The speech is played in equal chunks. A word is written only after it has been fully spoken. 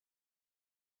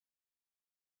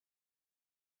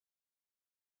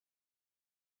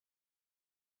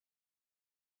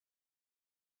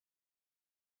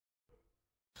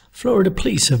Florida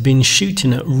police have been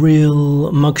shooting at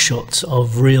real mugshots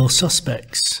of real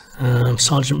suspects.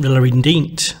 Sergeant Hillary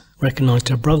Deant recognised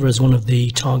her brother as one of the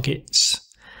targets,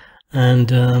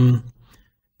 and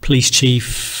Police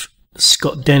Chief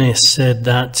Scott Dennis said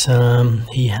that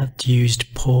he had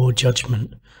used poor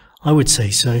judgment. I would say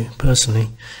so, personally.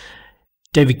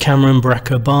 David Cameron,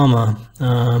 Barack Obama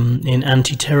in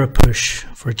anti-terror push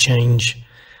for a change.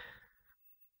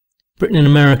 Britain and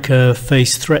America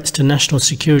face threats to national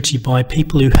security by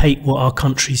people who hate what our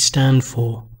countries stand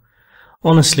for.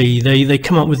 Honestly, they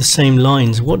come up with the same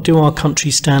lines. What do our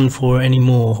countries stand for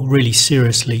anymore, really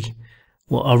seriously?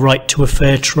 What, a right to a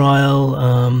fair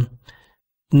trial,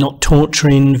 not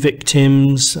torturing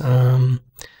victims, no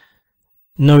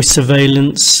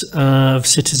surveillance of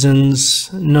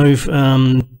citizens, no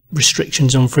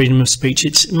restrictions on freedom of speech.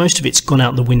 Most of it's gone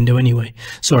out the window anyway.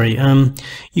 Sorry,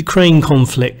 Ukraine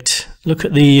conflict. Look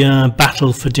at the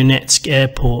battle for Donetsk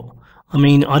airport. I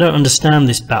mean, I don't understand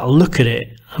this battle. Look at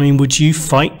it. I mean, would you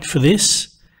fight for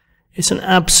this? It's an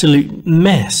absolute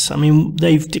mess. I mean,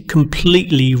 they've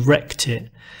completely wrecked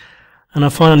it. And I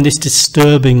find this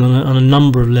disturbing on a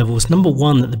number of levels. Number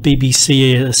one, that the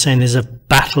BBC are saying there's a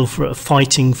battle for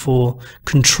fighting for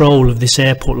control of this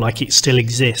airport like it still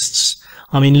exists.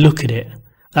 I mean, look at it.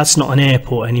 That's not an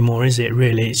airport anymore, is it,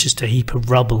 really? It's just a heap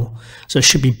of rubble. So it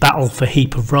should be battle for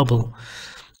heap of rubble.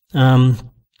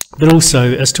 But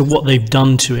also as to what they've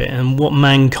done to it and what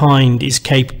mankind is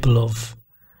capable of.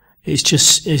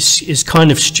 It's kind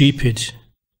of stupid.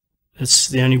 That's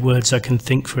the only words I can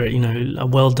think for it, you know.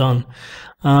 Well done.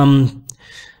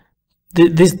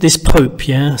 This Pope,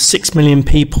 yeah, 6 million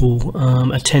people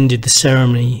attended the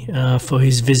ceremony for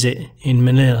his visit in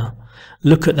Manila.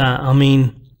 Look at that. I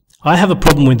mean, I have a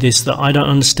problem with this, that I don't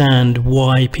understand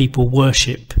why people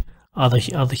worship other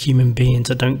human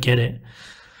beings. I don't get it.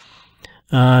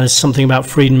 There's something about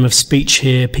freedom of speech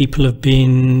here. People have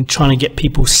been trying to get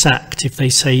people sacked if they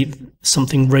say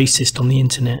something racist on the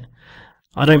internet.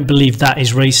 I don't believe that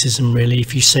is racism, really,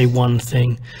 if you say one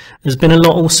thing. There's been a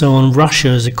lot also on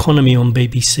Russia's economy on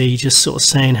BBC, just sort of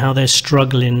saying how they're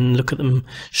struggling. Look at them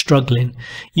struggling.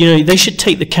 You know, they should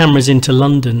take the cameras into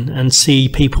London and see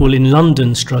people in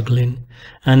London struggling,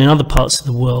 and in other parts of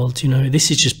the world. You know, this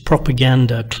is just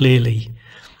propaganda, clearly.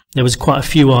 There was quite a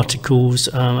few articles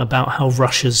about how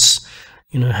Russia's,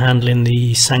 you know, handling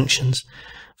the sanctions.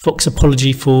 Fox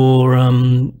apology for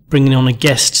bringing on a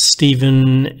guest,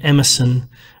 Stephen Emerson,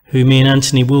 who me and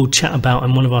Anthony will chat about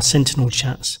in one of our Sentinel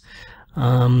chats,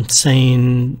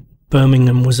 saying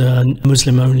Birmingham was a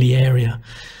Muslim-only area.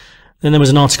 Then there was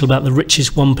an article about the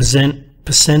richest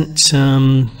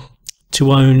 1%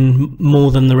 to own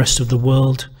more than the rest of the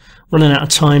world. Running out of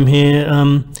time here.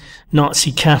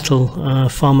 Nazi cattle,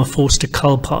 farmer forced to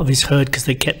cull part of his herd because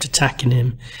they kept attacking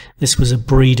him. This was a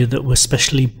breeder that was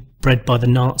specially bred by the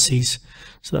Nazis,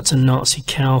 so that's a Nazi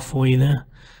cow for you there,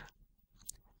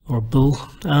 or a bull.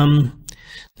 Then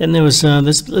there was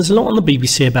there's a lot on the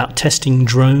BBC about testing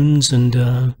drones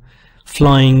and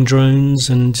flying drones,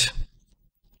 and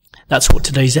that's what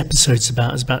today's episode's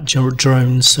about. It's about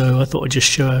drones. So I thought I'd just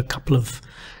show a couple of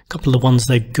the ones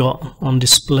they've got on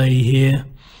display here.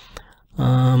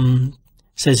 It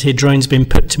says here drones been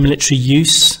put to military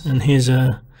use, and here's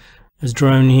a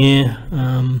drone here.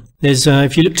 There's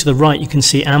if you look to the right, you can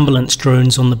see ambulance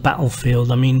drones on the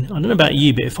battlefield. I mean, I don't know about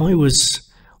you, but if I was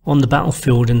on the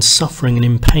battlefield and suffering and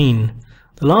in pain,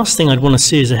 the last thing I'd want to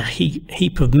see is a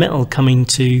heap of metal coming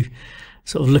to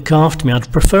sort of look after me.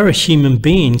 I'd prefer a human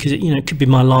being, because it could be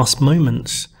my last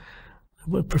moments. I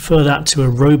would prefer that to a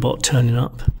robot turning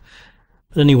up.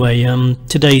 But anyway,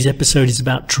 today's episode is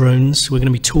about drones. We're going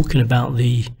to be talking about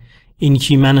the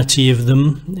inhumanity of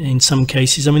them in some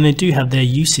cases. I mean, they do have their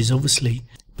uses, obviously.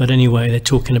 But anyway, they're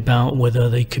talking about whether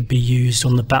they could be used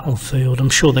on the battlefield. I'm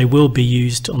sure they will be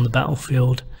used on the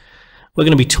battlefield. We're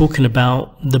going to be talking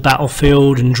about the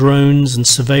battlefield and drones and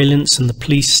surveillance and the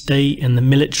police state and the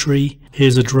military.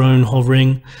 Here's a drone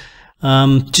hovering.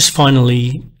 Just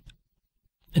finally,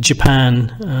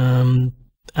 Japan.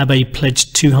 Abe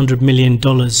pledged $200 million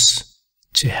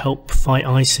to help fight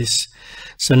ISIS.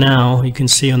 So now you can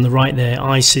see on the right there,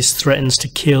 ISIS threatens to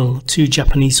kill 2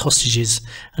 Japanese hostages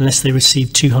unless they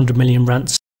receive 200 million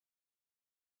ransom.